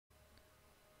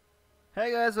Hey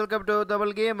guys, welcome to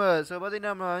TamilGamingGameR. So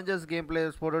பார்த்தீங்கன்னா நம்ம Avengers gameplay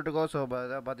போட்டுட்டுருக்கோம். So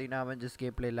பார்த்தீங்கன்னா Avengers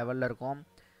gameplay லெவலில் இருக்கும்.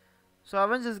 ஸோ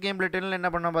Avengers gameplay 10ல் என்ன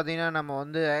பண்ணோம் பார்த்தீங்கன்னா நம்ம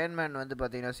வந்து அயன்மேன் வந்து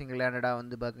பார்த்தீங்கன்னா சிங்கிள் ஹேண்டடாக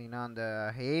வந்து பார்த்தீங்கன்னா அந்த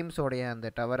ஹெய்ம்ஸோடைய அந்த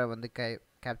டவரை வந்து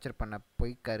கேப்சர் பண்ண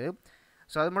போய்க்காரு.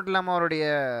 ஸோ அது மட்டும் இல்லாமல் அவருடைய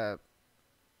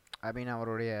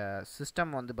அவருடைய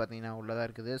சிஸ்டம் வந்து பார்த்தீங்கன்னா உள்ளதாக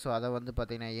இருக்குது. ஸோ அதை வந்து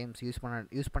பார்த்தீங்கன்னா எய்ம்ஸ்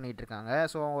யூஸ் பண்ணிகிட்டு இருக்காங்க.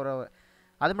 ஸோ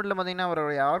அது மட்டும் இல்லை பார்த்தீங்கன்னா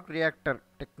அவருடைய ஆர்க் ரியாக்டர்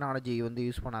டெக்னாலஜி வந்து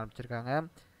யூஸ் பண்ண ஆரம்பிச்சிருக்காங்க.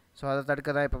 ஸோ அதை தடுக்க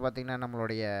தான் இப்போ பார்த்தீங்கன்னா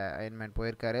நம்மளுடைய அயன்மேன்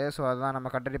போயிருக்காரு. ஸோ அதுதான் நம்ம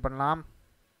கண்டினியூ பண்ணலாம்.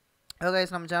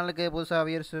 கைஸ், நம்ம சேனலுக்கு புதுசாக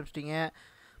வியூவர்ஸ் வச்சுட்டிங்க,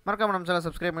 மறக்காமல் நம்ம சேனல்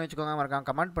சப்ஸ்கிரைப் பண்ணி வச்சுக்கோங்க. மறக்காம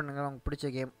கமெண்ட் பண்ணுங்கள் உங்களுக்கு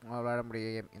பிடிச்ச கேம், விளையாட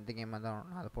முடிய கேம் எந்த கேம் தான்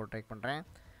நான் அதை போட்டு ட்ரை பண்ணுறேன்.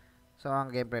 ஸோ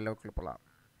வாங்க கேம் பிளே லெவலுக்கு போகலாம்.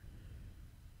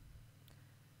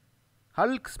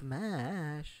 Hulk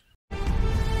smash.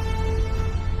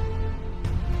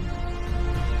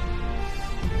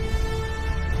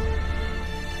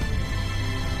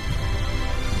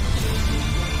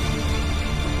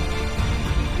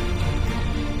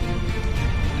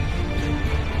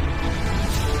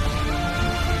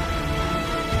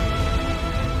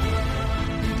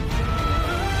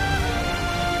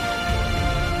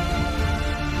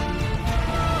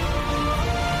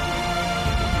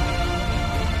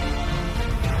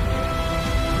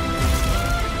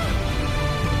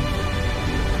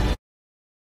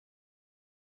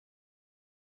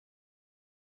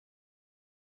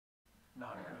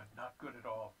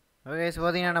 ஓகே, ஸோ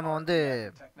பார்த்தீங்கன்னா நம்ம வந்து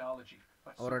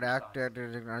அவரோட ஆக்டர்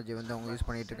டெக்னாலஜி வந்து அவங்க யூஸ்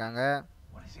பண்ணிகிட்டு இருக்காங்க.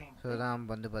 ஸோ தான்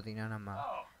வந்து பார்த்தீங்கன்னா நம்ம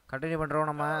கண்டினியூ பண்ணுறோம்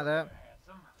நம்ம அதை.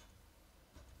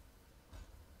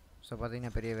 ஸோ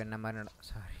பார்த்தீங்கன்னா பெரிய வெண்ண மாதிரி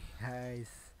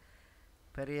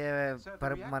பெரிய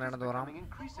பருப்பு மாதிரி நடந்து வரோம்.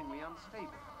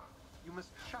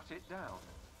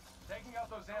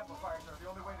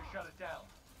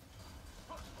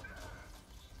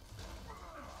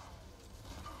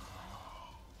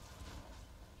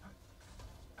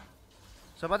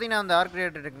 ஸோ பார்த்தீங்கன்னா அந்த ஆர்க்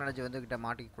ரியாக்டர் டெக்னாலஜி வந்து கிட்ட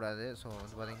மாட்டிக்கக்கூடாது. ஸோ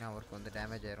வந்து பார்த்தீங்கன்னா அவருக்கு வந்து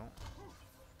டேமேஜ் ஆயிரும்.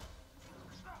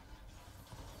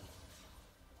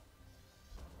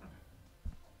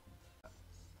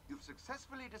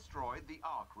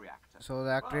 ஸோ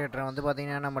அந்த ஆர்க் ரியாக்டரை வந்து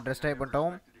பார்த்தீங்கன்னா நம்ம டெஸ்ட்ராய்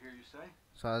பண்ணிட்டோம்.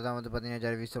 ஸோ அதுதான் வந்து பார்த்தீங்கன்னா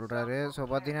ஜர்விஸ் சொல்கிறாரு. ஸோ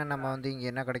பார்த்தீங்கன்னா நம்ம வந்து இங்கே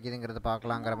என்ன கிடைக்குதுங்கிறத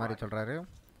பார்க்கலாங்கிற மாதிரி சொல்கிறாரு.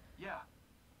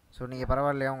 ஸோ நீங்கள்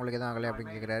பரவாயில்லையா, உங்களுக்கு எதுவும் ஆகலை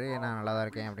அப்படின்னு கேட்குறாரு. நான் நல்லா தான்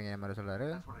இருக்கேன் அப்படிங்கிற மாதிரி சொல்கிறாரு.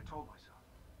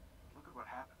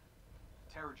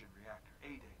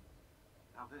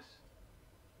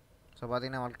 ஸோ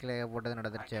பார்த்தீங்கன்னா வாழ்க்கையில் போட்டது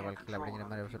நடந்துருச்சு வாழ்க்கையில் அப்படிங்கிற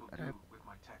மாதிரி சொல்கிறாரு.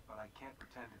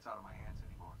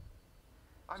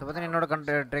 ஸோ பார்த்தீங்கன்னா என்னோட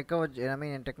ட்ரெக்கை வச்சு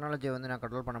என் டெக்னாலஜியை வந்து நான்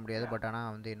கண்ட்ரோல் பண்ண முடியாது, பட்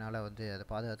ஆனால் வந்து என்னால் வந்து அதை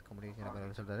பாதுகாத்துக்க முடியுங்கிற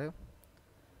மாதிரி சொல்கிறாரு.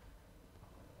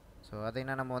 ஸோ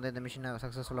பார்த்தீங்கன்னா நம்ம வந்து இந்த மிஷினை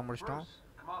சக்ஸஸ்ஃபுல்லாக முடிச்சிட்டோம்.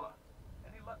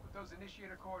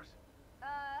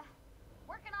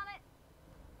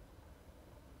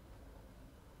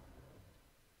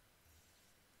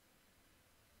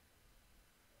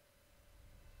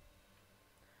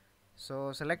 ஸோ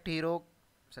செலக்ட் ஹீரோ,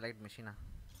 செலக்ட் மிஷினா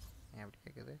ஏன் அப்படி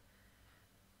கேட்குது?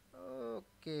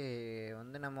 ஓகே,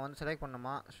 வந்து நம்ம வந்து செலக்ட்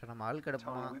பண்ணோமா? ஸோ நம்ம ஆளுக்கு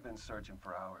எடுப்போமா?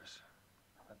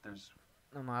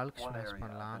 நம்ம ஆளுக்கு ஸ்மாஷ்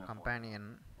பண்ணலாம். கம்பேனியன்.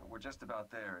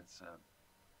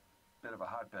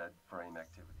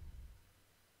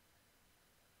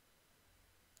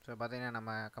 ஸோ பார்த்தீங்கன்னா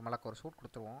நம்ம கமலாக்கு ஒரு சூட்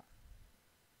கொடுத்துருவோம்.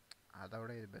 அதை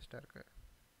விட இது பெஸ்ட்டாக இருக்குது.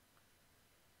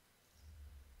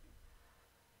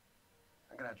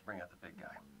 I'm gonna have to bring out the big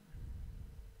guy.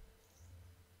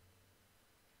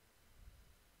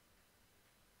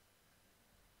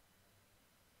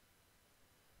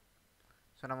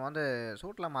 So நம்ம வந்து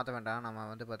சூட்லாம் மாற்ற வேண்டாம். நம்ம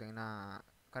வந்து பார்த்திங்கன்னா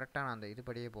கரெக்டான அந்த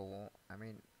இதுபடியே போவோம்.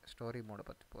 ஸ்டோரி மோடை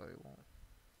பற்றி போவோம்.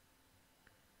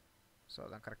 ஸோ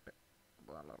அதான் கரெக்டு,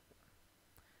 நல்லாயிருக்கும்.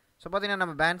 ஸோ பார்த்திங்கன்னா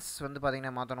நம்ம பேண்ட்ஸ் வந்து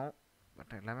பார்த்திங்கன்னா மாற்றணும்.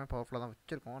 பட் எல்லாமே பவர்ஃபுல்லாக தான்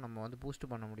வச்சுருக்கோம். நம்ம வந்து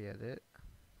பூஸ்ட் பண்ண முடியாது.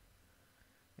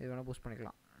 இது வேணால் பூஸ்ட்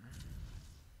பண்ணிக்கலாம்.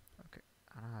 ஓகே,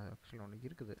 ஆனால் அது ஆக்சுவலாக ஒன்று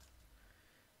இருக்குது.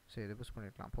 ஸோ இது பூஸ்ட்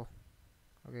பண்ணிக்கலாம். போ.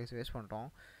 ஓகே, ஸோ வேஸ்ட் பண்ணிட்டோம்.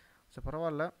 ஸோ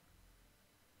பரவாயில்ல.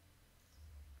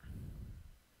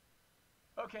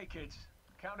 Okay kids,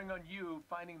 counting on you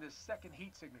finding the second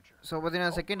heat signature. So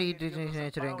பார்த்தீங்கன்னா செகண்ட் ஹீட்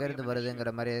சிக்னேச்சர் எங்கேருந்து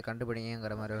வருதுங்கிற மாதிரி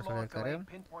கண்டுபிடிங்கிற மாதிரி அவர் சொல்லியிருக்காரு.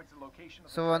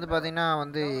 ஸோ வந்து பார்த்தீங்கன்னா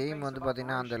வந்து எய்ம் வந்து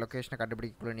பார்த்தீங்கன்னா அந்த லொக்கேஷனை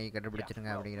கண்டுபிடிக்கக்குள்ள நீ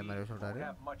கண்டுபிடிச்சிருங்க அப்படிங்கிற மாதிரி சொல்கிறாரு.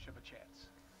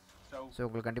 ஸோ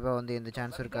உங்களுக்கு கண்டிப்பாக வந்து எந்த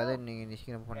சான்ஸ் இருக்காது, நீங்கள்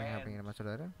நிச்சயம் பண்ணுங்க அப்படிங்கிற மாதிரி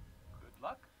சொல்கிறாரு.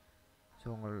 ஸோ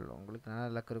உங்களுக்கு நல்ல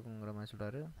லக் இருக்குங்கிற மாதிரி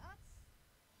சொல்கிறாரு.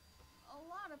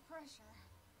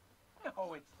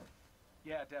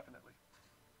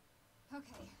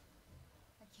 Okay,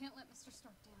 I can't let Mr.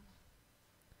 Stark down.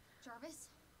 Jarvis,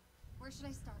 where should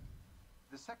I start?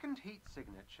 The second heat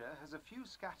signature has a few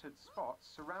scattered spots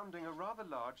surrounding a rather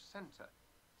large center.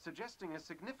 suggesting a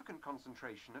significant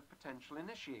concentration of potential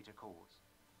initiator cores.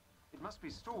 It must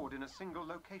be stored in a single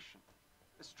location.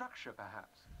 A structure,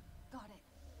 perhaps. Got it.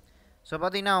 So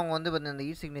பார்த்தீங்கன்னா அவங்க வந்து அந்த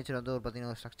இ signature வந்து ஒரு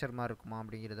பார்த்தீங்கன்னா ஒரு structure மாதிரி இருக்குமா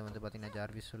அப்படிங்கிறத வந்து பார்த்தீங்கன்னா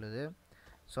ஜார்விஸ் சொல்லுது.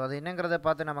 ஸோ அது என்னங்கிறத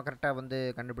பார்த்து நம்ம கரெக்டாக வந்து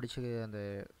கண்டுபிடிச்சி அந்த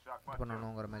இது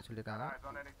பண்ணணுங்கிற மாதிரி சொல்லியிருக்காங்க.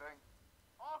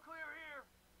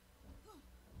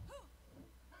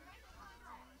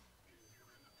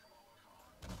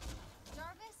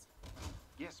 Jarvis?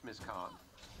 Yes, Miss Khan.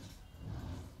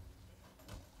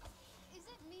 Is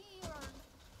it me or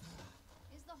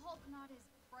is the Hulk not as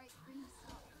bright green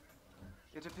stuff?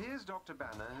 It appears Dr.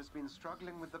 Banner has been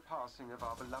struggling with the passing of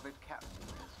our beloved captain,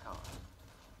 Miss Khan.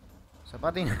 So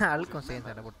பார்த்தீங்கன்னா அழுக்கும் சேர்ந்து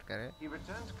சண்டை போட்டுருக்காரு. He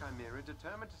returned to Chimera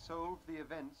determined to solve the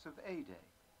events of A-Day,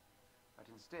 but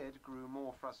instead grew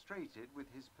more frustrated with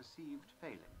his perceived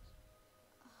failings.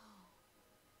 Oh,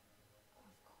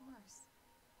 of course.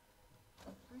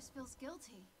 Bruce feels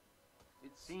guilty.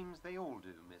 It seems they all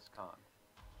do, Miss Khan.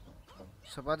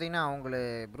 So பார்த்தீங்கன்னா அவங்கள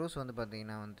Bruce வந்து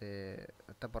பார்த்தீங்கன்னா வந்து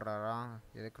வருத்தப்படுறாராம்.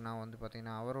 எதுக்குன்னா வந்து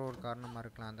பார்த்தீங்கன்னா அவர் ஒரு காரணமாக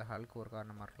இருக்கலாம், அந்த ஹல்க்கு ஒரு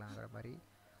காரணமாக இருக்கலாங்கிற மாதிரி.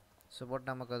 ஸோ பட்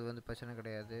நமக்கு அது வந்து பிரச்சனை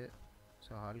கிடையாது.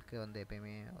 ஸோ ஹல்க்கு வந்து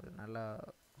எப்பயுமே ஒரு நல்ல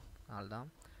ஆள் தான்,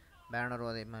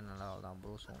 பேனரும் அதே மாதிரி நல்ல ஆள் தான்,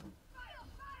 ப்ரூஸும்.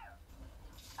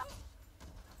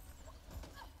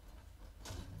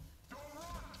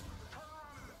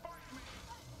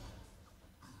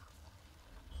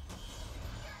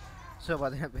 ஸோ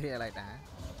பார்த்தீங்கன்னா பெரிய ஆள் ஆகிட்டாங்க.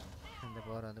 இந்த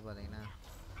பவர் வந்து பார்த்தீங்கன்னா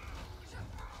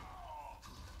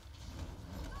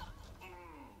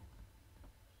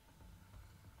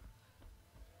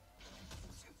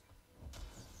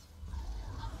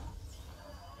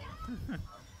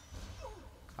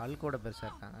ஹல்கோட பெருசாக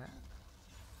இருக்காங்க.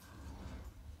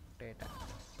 டேட்டா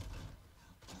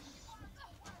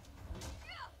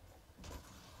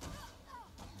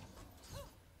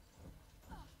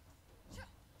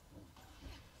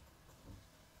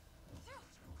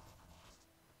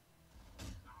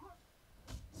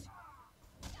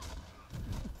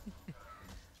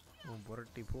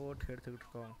புரட்டி போட்டு எடுத்துக்கிட்டு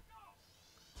இருக்கோம்.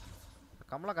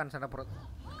 கமலாகான் சண்டை போடுறது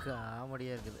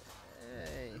காமெடியாக இருக்குது,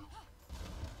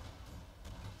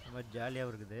 ரொம்ப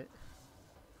ஜாலியாகவும் இருக்குது.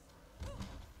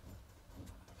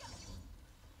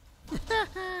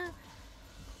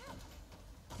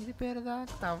 இது பேர்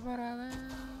தான் தவறாத,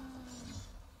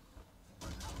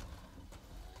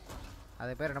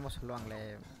 அது பேர் என்னமோ சொல்லுவாங்களே,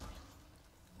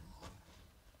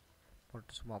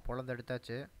 போட்டு சும்மா பொழந்து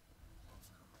எடுத்தாச்சு.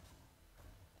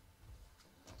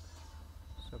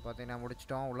 ஸோ பார்த்தீங்கன்னா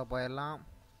முடிச்சிட்டோம், உள்ளே போயிடலாம்.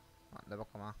 அந்த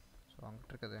பக்கமா? ஸோ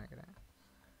அங்கிட்டு இருக்குது நினைக்கிறேன்.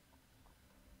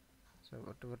 ஸோ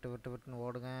விட்டுன்னு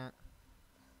ஓடுங்க.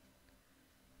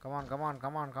 Come on come on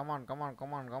come on come on come on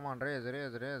come on come on race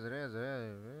race race race.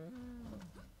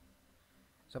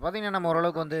 So பார்த்தீங்கன்னா நம்ம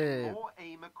ஓரளவுக்கு வந்து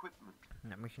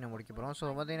மிஷினை முடிக்க போகிறோம்.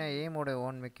 ஸோ பார்த்தீங்கன்னா எய்மோட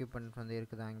ஓன் எக்யூப்மெண்ட் வந்து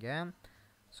இருக்குது அங்கே.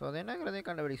 ஸோ அது என்னங்கிறதே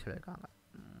கண்டுபிடிக்க சொல்லியிருக்காங்க.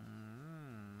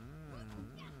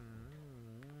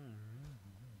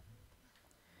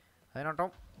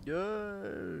 அதனாட்டம்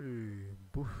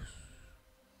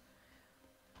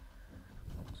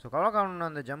ஸோ கவலைக்கான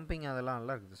அந்த ஜம்பிங் அதெல்லாம்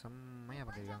நல்லா இருக்குது, செம்மையாக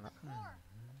பண்ணியிருக்காங்க.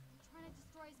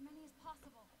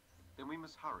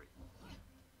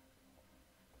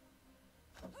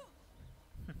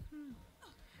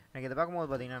 எனக்கு இதை பார்க்கும்போது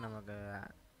பார்த்தீங்கன்னா நமக்கு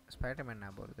ஸ்பைடர்மேன்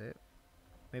ஞாபகம் வருது.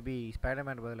 மேபி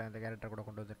ஸ்பைடர்மேன் பதிலாக இந்த கேரக்டர் கூட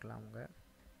கொண்டு வந்துருக்கலாம் அவங்க.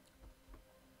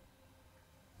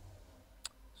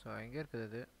 ஸோ எங்கே இருக்குது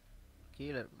அது?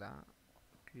 கீழே இருக்குதா?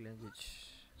 கீழே இருந்துச்சு.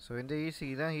 ஸோ இந்த ஈஸி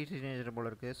தான் ஈஸி சேஞ்சர் போல்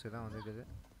இருக்குது. ஸோ இதான் வந்துருக்குது.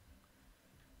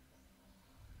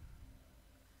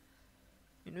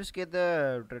 Investigate the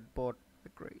Dreadport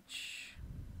Wreckage.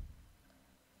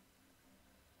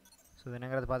 So இது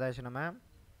என்னங்கிறது பார்த்தாச்சு நம்ம.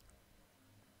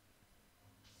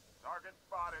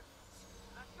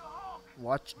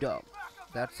 Watchdog.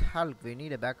 That's Hulk. We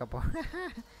need a backup.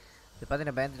 இது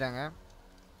பார்த்தீங்கன்னா பயந்துட்டாங்க,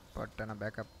 பட் ஆனால்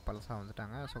பேக்கப் பழசாக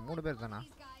வந்துட்டாங்க. ஸோ 3 பேர் தானா?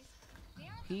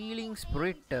 Healing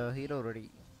Spirit hero ready.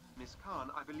 Miss Khan,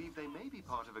 I believe they may be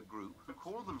part of a group who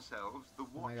call themselves the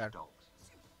Watchdogs,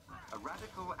 a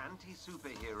radical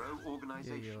anti-superhero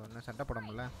organization. ஐயோ என்ன சண்டை போட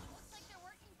முடியல.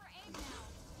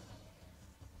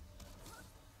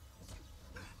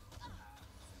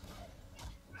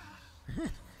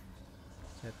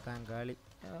 செத்தாங்காலி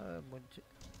முடிச்சு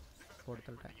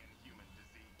கொடுத்துட்டேன்.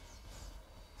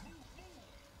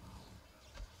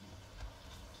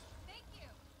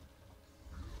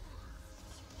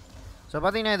 ஸோ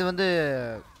பார்த்தீங்கன்னா இது வந்து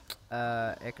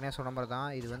ஏற்கனவே சொன்ன மாதிரி தான்.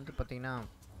 இது வந்து பார்த்திங்கன்னா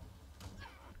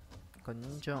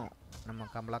கொஞ்சம் நம்ம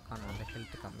கமலாக்கான் வந்து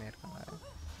ஹெல்த் கம்மியாக இருக்காங்க.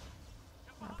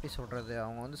 அப்படி சொல்கிறது,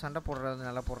 அவங்க வந்து சண்டை போடுறது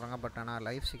நல்லா போடுறாங்க, பட் ஆனால்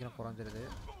லைஃப் சீக்கிரம் குறைஞ்சிருது.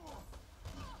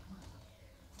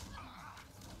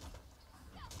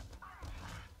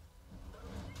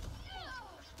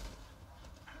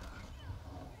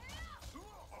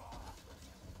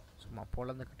 சும்மா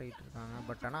பொழந்துக்கிட்டு இருக்காங்க.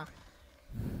 பட்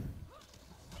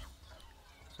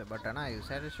ஆனால் இது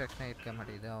சாட்டிஸ்ஃபேக்ஷனாக இருக்க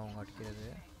மாட்டேங்குது அவங்க அடிக்கிறது.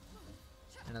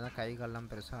 என்னதான் கை கால்லாம்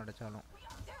பெருசாக அடித்தாலும்.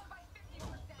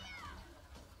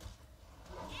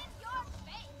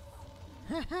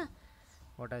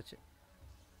 போட்டாச்சு.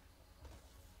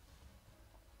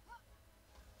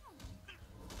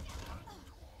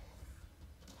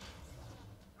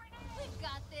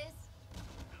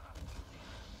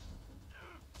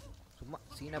 சும்மா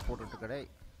சீனா போட்டுட்டு கடை.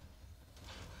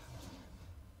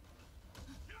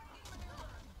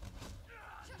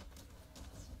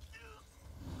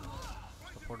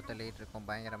 போட்டு தள்ளிட்டு இருக்கோம்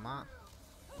பயங்கரமா.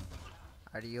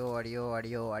 அடியோ அடியோ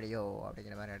அடியோ அடியோ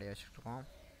அப்படிங்கிற மாதிரி அடிய வச்சுட்டு இருக்கோம்.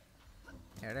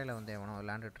 இடையில வந்து எவனோ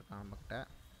விளாண்டுட்டு இருக்கான் நம்மக்கிட்ட.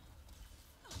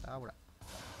 சாவுடா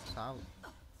சாவு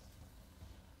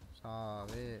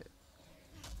சாவு.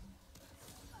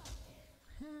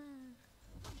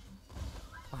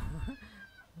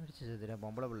 அடிச்சு சதுரா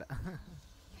பொம்பளை பிள்ளை.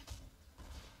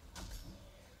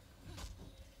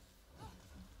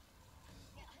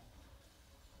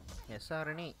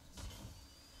 எஸ்ஆரணி.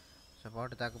 ஸோ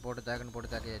போட்டு தாக்குன்னு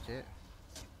போட்டு தாக்கியாச்சு.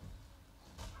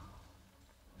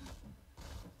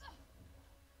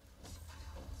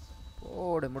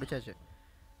 போடு முடிச்சாச்சு.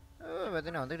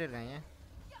 பார்த்தீங்கன்னா வந்துகிட்டே இருக்காங்க.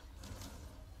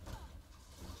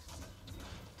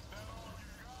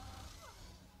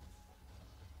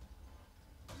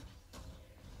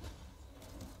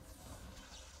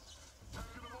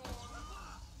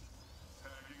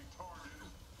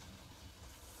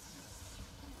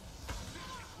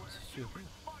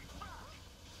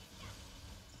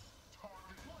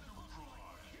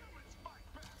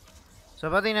 ஸோ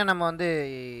பார்த்தீங்கன்னா நம்ம வந்து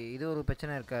இது ஒரு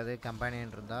பிரச்சனை இருக்காது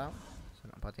கம்பெனின்னு இருந்தால். ஸோ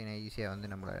பார்த்தீங்கன்னா ஈஸியாக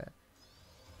வந்து நம்மளை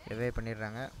ரிவைவ்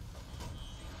பண்ணிடுறாங்க.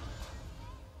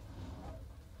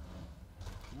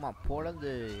 அம்மா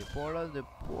பொழந்து பொழந்து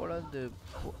பொழந்து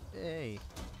ஏய்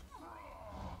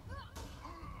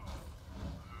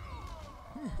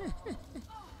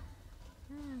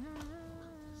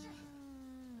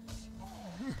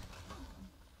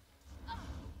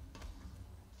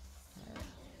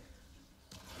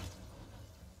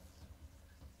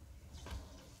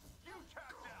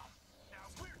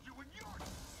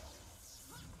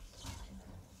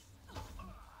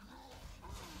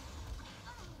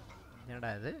என்னடா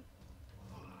இது.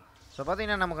 ஸோ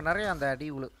பார்த்தீங்கன்னா நமக்கு நிறைய அந்த அடி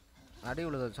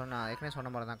உழுது ஏற்கனவே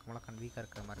சொன்ன மாதிரி தான் கமலக்கன் வீக்காக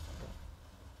இருக்கிற மாதிரி இருக்கும்.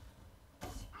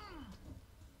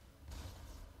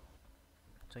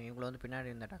 ஸோ இவங்களை வந்து பின்னாடி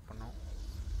இருந்து அட்டாக் பண்ணோம்.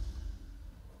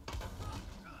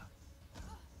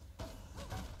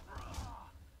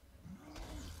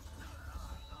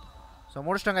 ஸோ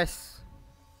முடிச்சிட்டோம் guys.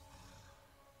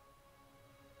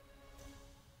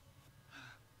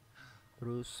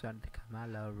 Bruce and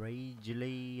Kamala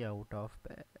ragely out of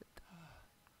bed.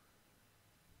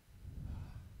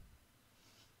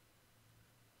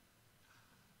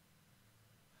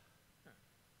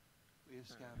 We have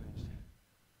scavenged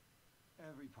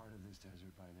every part of this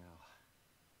desert by now.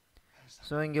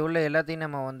 So இங்கே உள்ள எல்லாத்தையும்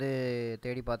நம்ம வந்து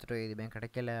தேடி பார்த்துட்டோம். எதுவுமே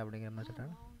கிடைக்கல அப்படிங்கிற மாதிரி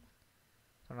சொல்கிறாங்க.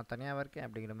 ஸோ நான் தனியாக இருக்கேன்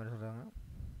அப்படிங்கிற மாதிரி சொல்கிறாங்க.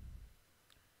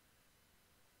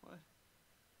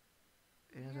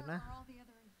 என்ன சொன்னேன்?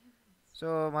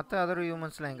 ஸோ மற்ற அதர்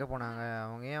ஹியூமன்ஸ்லாம் எங்கே போனாங்க,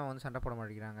 அவங்க ஏன் வந்து சண்டை போட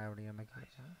மாட்டேங்கிறாங்க அப்படிங்கிற மாதிரி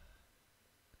கேட்குறேன்.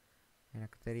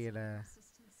 எனக்கு தெரியலை.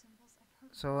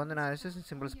 ஸோ வந்து நான் ரெசிஸ்டன்ஸ்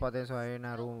சிம்பிள்ஸ் பார்த்தேன். ஸோ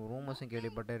நான் ரூமர்ஸும்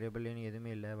கேள்விப்பட்டேன். ரெபல்லியன்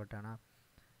எதுவுமே இல்லை. பட் ஆனால்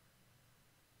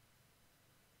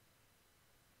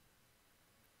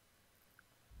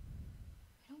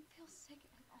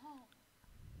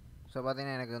ஸோ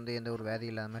பார்த்தீங்கன்னா எனக்கு வந்து எந்த ஒரு வியாதி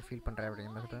இல்லாத மாதிரி ஃபீல் பண்ணுறேன்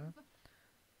அப்படிங்கிற மாதிரி சொல்கிறேன்.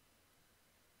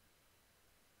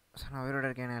 ஸோ நான் உயிரோடு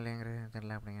இருக்கேன் இல்லைங்கிறது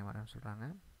தெரியல அப்படிங்கிற மாதிரி சொல்கிறாங்க.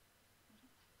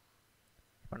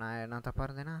 இப்போ நான் தப்பாக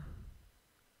இருந்தேன்னா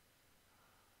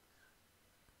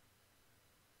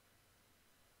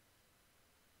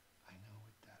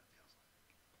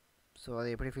ஸோ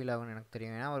அது எப்படி ஃபீல் ஆகும்னு எனக்கு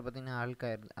தெரியும். ஏன்னா அவர் பார்த்தீங்கன்னா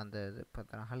ஹல்காக அந்த இது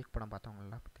பார்த்தா ஹல்க் படம்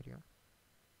பார்த்தவங்களாம் தெரியும்.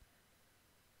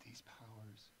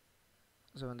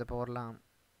 ஸோ இந்த பவர்லாம்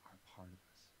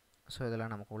ஸோ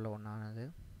இதெல்லாம் நமக்கு உள்ள ஒன்றானது.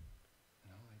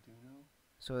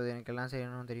 ஸோ இது எனக்கு எல்லாம்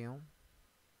செய்யணும்னு தெரியும்.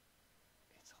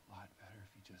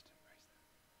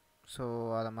 ஸோ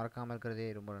அதை மறக்காமல் இருக்கிறதே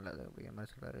ரொம்ப நல்லது அப்படிங்கிற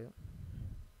மாதிரி சொல்கிறாரு.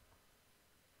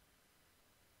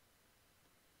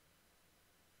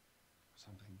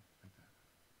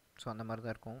 ஸோ அந்த மாதிரி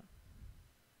தான் இருக்கும்.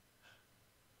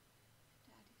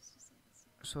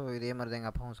 ஸோ இதே மாதிரி தான்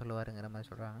எங்கள் அப்பாவும் சொல்லுவாருங்கிற மாதிரி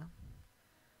சொல்கிறாங்க.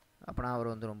 அப்போனா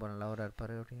அவர் வந்து ரொம்ப நல்லவராக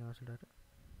இருப்பார் அப்படிங்கிற சொல்கிறாரு.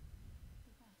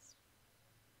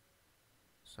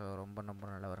 ஸோ ரொம்ப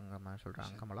நல்லவருங்கிற மாதிரி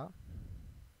சொல்கிறாங்க கமலா.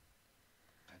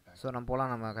 ஸோ நம்ம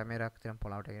போகலாம், நம்ம கேமராக்கு திரும்ப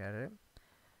போகலாம் அப்படிங்கிறாரு.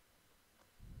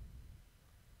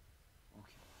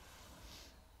 Okay.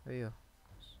 ஐயோ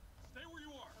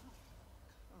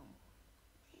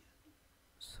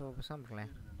ஸோ பேசாமல் இருக்கலாம்.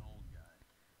 Kid and an old guy.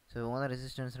 So இவங்க தான்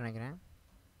ரெசிஸ்டன்ஸ் நினைக்கிறேன்.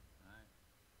 Alright.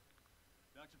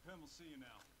 Dr. Pym will see you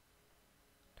now.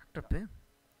 Doctor beam,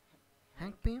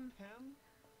 Hank beam. Pym?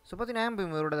 So பார்த்தீங்கன்னா ஹேங்க்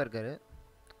பீம் இவரோட தான் இருக்கார்.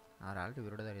 அவர் ஆல்ரெடி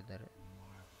இவரோட தான் இருந்தார்.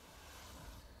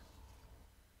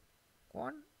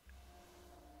 One.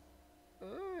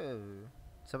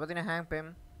 ஸோ பார்த்தீங்கன்னா ஹேங்க்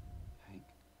பீம் Hank.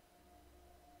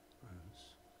 Bruce.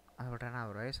 அதை விட்டா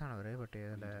அவர் வயசானவர். பட்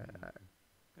இதில்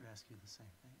Could ask you the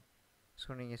same thing.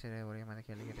 So நீங்கள் சரி ஒரே மாதிரி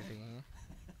கேள்வி கேட்டுருக்கீங்க.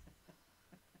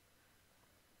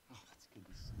 Oh, it's good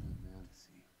to see you, man. To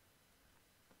see you.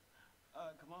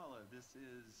 Kamala, this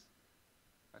is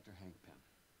Dr. Hank Pym.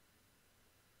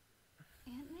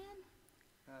 Ant-Man?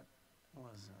 That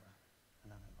was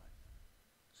another life.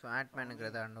 So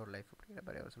ஆண்ட்மேனுங்கிறது அன்னொரு life அப்படிங்கிற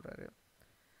மாதிரி அவர் சொல்கிறாரு.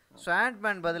 ஸோ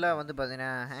ஆண்ட்மேன் பதிலாக வந்து பார்த்தீங்கன்னா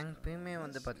ஹேங்க் பீமே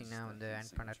வந்து பார்த்தீங்கன்னா வந்து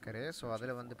ஆண்ட்மேன் இருக்காரு. ஸோ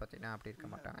அதில் வந்து பார்த்தீங்கன்னா அப்படி இருக்க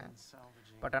மாட்டாங்க.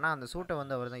 பட் ஆனால் அந்த சூட்டை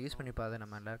வந்து அவர் தான் யூஸ் பண்ணிப்பாது,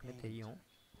 நம்ம எல்லாருக்குமே தெரியும்.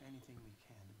 Anything we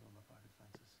can to build up our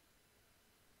defenses.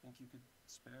 Think you could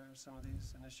spare some of these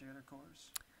initiator cores?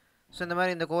 So இந்த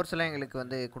மாதிரி இந்த கோர்ஸ் எல்லாம் எங்களுக்கு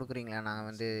வந்து கொடுக்குறீங்களா, நாங்கள்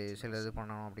வந்து சில இது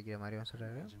பண்ணணும் அப்படிங்கிற மாதிரி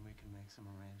சொல்கிறாரு. Imagine we can make some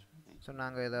arrangements. So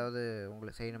நாங்கள் ஏதாவது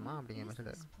உங்களுக்கு செய்யணுமா அப்படிங்கிற மாதிரி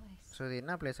சொல்கிறாரு. Place. ஸோ இது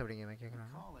என்ன பிளேஸ் அப்படிங்கிற மாதிரி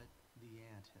கேட்குறாங்க. Call it the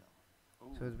Anthill.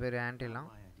 So இது பேர் ஆன்டிலாம்.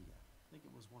 My idea. Think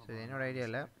it was one so of இது our என்னோட ஐடியா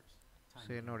இல்லை. hackers.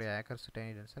 ஸோ என்னுடைய hackers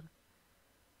டைனிடன் sir.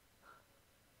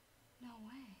 No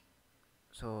way.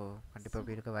 So கண்டிப்பாக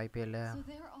அப்படி இருக்க வாய்ப்பே இல்லை. So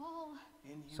they're all.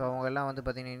 ஸோ அவங்க எல்லாம் வந்து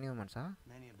பார்த்தீங்கன்னா இன்ஹியூமன்ஸா.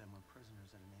 Many of them were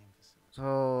prisoners at an AIM facility. So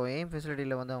aim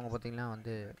ஃபெசிலிட்டியில் வந்து அவங்க பார்த்தீங்கன்னா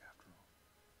வந்து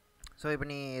ஸோ இப்போ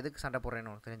நீ எதுக்கு சண்டை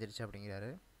போடுறேன்னு உனக்கு தெரிஞ்சிருச்சு அப்படிங்கிறாரு.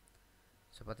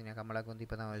 ஸோ பார்த்தீங்கன்னா கமலாவுக்கு வந்து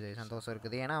இப்போ தான் ஒரு சந்தோஷம்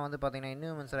இருக்குது. ஏன்னா வந்து பார்த்தீங்கன்னா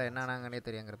இன்ஹியூமன்ஸில் என்னன்னாங்கன்னே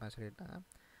தெரியுங்கிற மாதிரி சொல்லிட்டாங்க.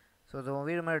 ஸோ இது உன்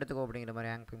வீடு மாதிரி எடுத்துக்கோ அப்படிங்கிற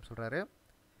மாதிரி ஹேங்க் பீம் சொல்கிறாரு.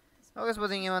 ஓகே ஸோ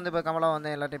பார்த்தீங்க வந்து இப்போ கமலா வந்து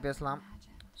எல்லாத்தையும் பேசலாம்.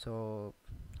 ஸோ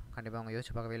கண்டிப்பாக அவங்க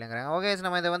யோசிச்சு பார்க்கவே இல்லைங்கிறாங்க. ஓகே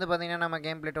நம்ம இதை வந்து பார்த்தீங்கன்னா நம்ம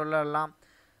கேம் பிளே 12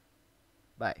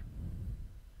 பாய்.